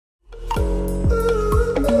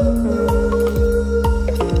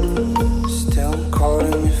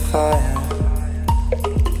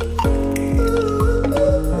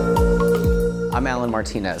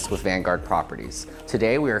Martinez with Vanguard Properties.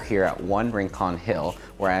 Today we are here at One Rincon Hill,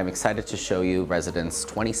 where I am excited to show you residence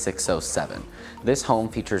 2607. This home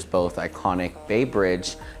features both iconic Bay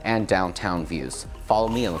Bridge and downtown views. Follow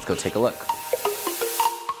me and let's go take a look.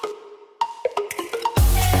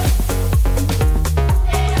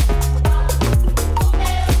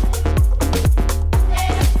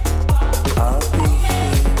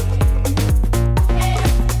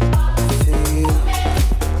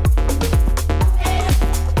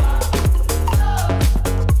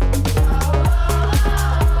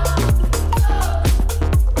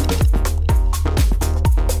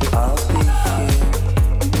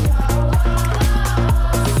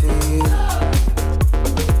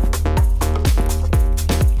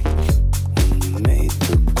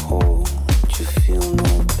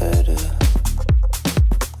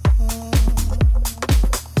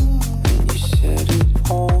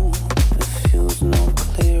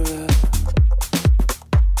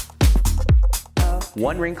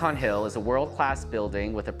 One Rincon Hill is a world-class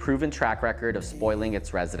building with a proven track record of spoiling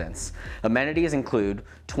its residents. Amenities include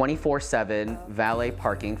 24/7 valet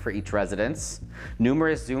parking for each residence,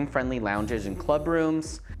 numerous Zoom-friendly lounges and club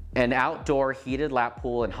rooms, an outdoor heated lap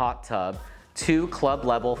pool and hot tub, 2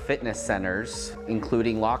 club-level fitness centers,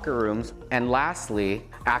 including locker rooms, and lastly,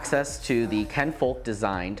 access to the Ken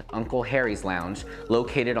Folk-designed Uncle Harry's Lounge,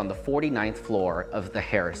 located on the 49th floor of the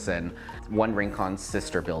Harrison, One Rincon's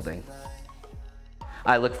sister building.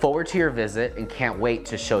 I look forward to your visit and can't wait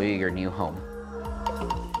to show you your new home.